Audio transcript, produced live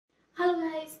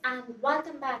and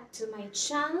welcome back to my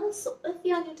channel. So if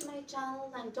you are new to my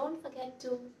channel, then don't forget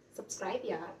to subscribe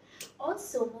here.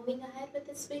 Also, moving ahead with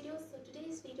this video, so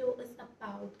today's video is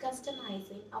about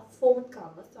customizing a phone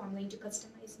cover. So I'm going to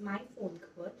customize my phone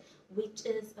cover, which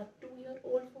is a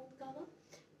 2-year-old phone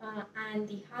cover, and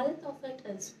the health of it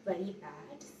is very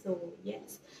bad. So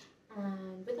yes,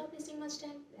 and without wasting much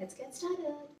time, let's get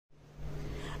started.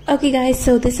 Okay guys,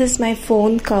 so this is my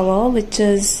phone cover, which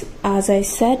is, as I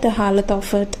said, the halat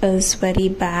of it is very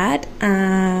bad,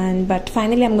 but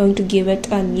finally I'm going to give it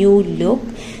a new look.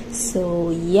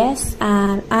 So yes,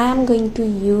 and I am going to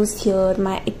use here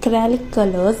my acrylic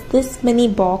colors. This mini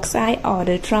box I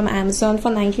ordered from Amazon for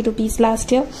 90 rupees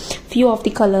last year. Few of the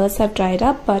colors have dried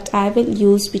up, but I will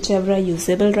use whichever are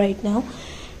usable right now.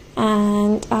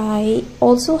 And I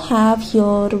also have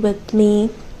here with me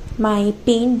my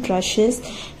paint brushes,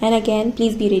 and again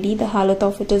please be ready, the halat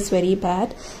of it is very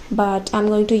bad, but I'm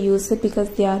going to use it because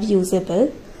they are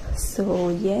usable. So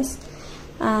yes,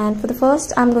 and for the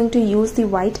first I'm going to use the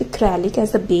white acrylic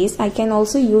as the base. I can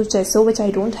also use gesso, which I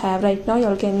don't have right now.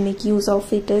 Y'all can make use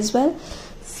of it as well.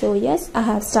 So yes, I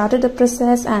have started the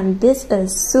process and this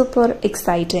is super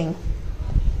exciting.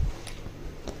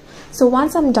 So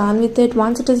once I'm done with it,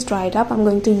 once it is dried up, I'm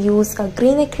going to use a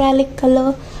green acrylic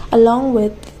color along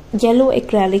with yellow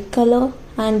acrylic color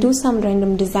and do some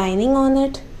random designing on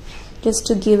it just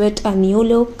to give it a new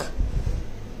look.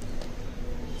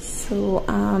 So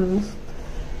I'm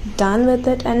done with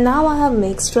it, and now I have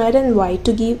mixed red and white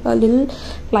to give a little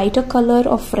lighter color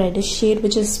of reddish shade,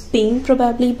 which is pink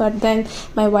probably, but then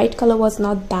my white color was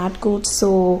not that good,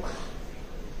 so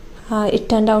it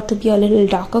turned out to be a little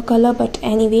darker color, but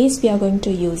anyways we are going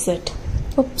to use it.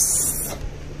 Oops,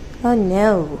 oh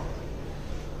no.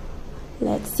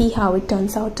 Let's see how it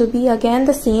turns out to be. Again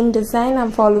the same design,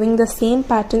 I'm following the same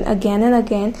pattern again and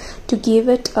again to give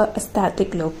it a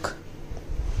aesthetic look.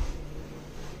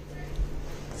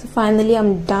 So finally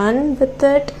I'm done with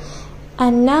it,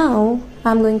 and now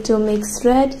I'm going to mix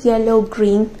red, yellow,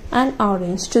 green and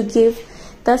orange to give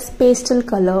this pastel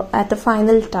color at a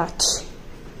final touch,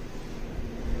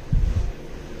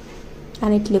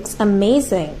 and it looks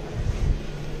amazing.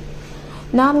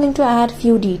 Now I'm going to add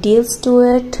few details to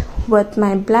it with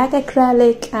my black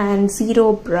acrylic and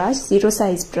zero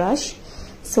size brush.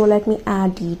 So let me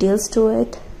add details to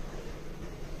it,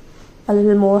 a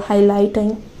little more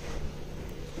highlighting,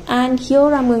 and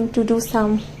here I'm going to do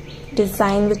some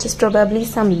design, which is probably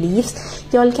some leaves.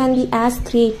 Y'all can be as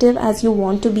creative as you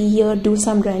want to be here, do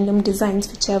some random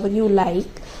designs whichever you like.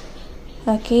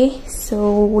 Okay,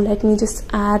 so let me just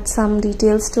add some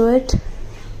details to it.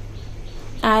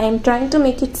 I am trying to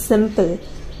make it simple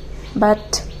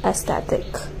but aesthetic.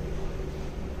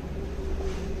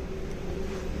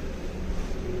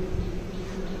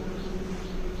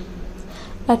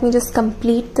 Let me just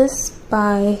complete this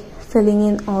by filling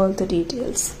in all the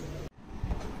details.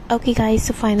 Okay guys,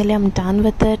 so finally I'm done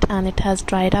with it and it has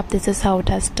dried up. This is how it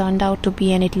has turned out to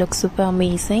be, and it looks super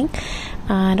amazing.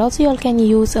 And also you all can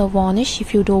use a varnish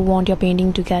if you don't want your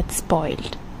painting to get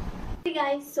spoiled. Hey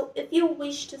guys, so if you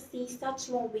wish to see such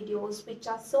more videos which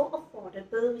are so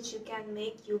affordable, which you can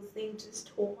make using just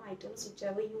home items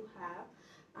whichever you have,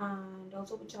 and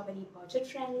also which are very budget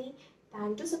friendly,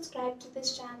 then do subscribe to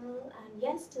this channel. And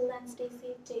yes, till then stay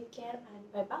safe, take care,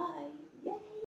 and bye bye. Yay!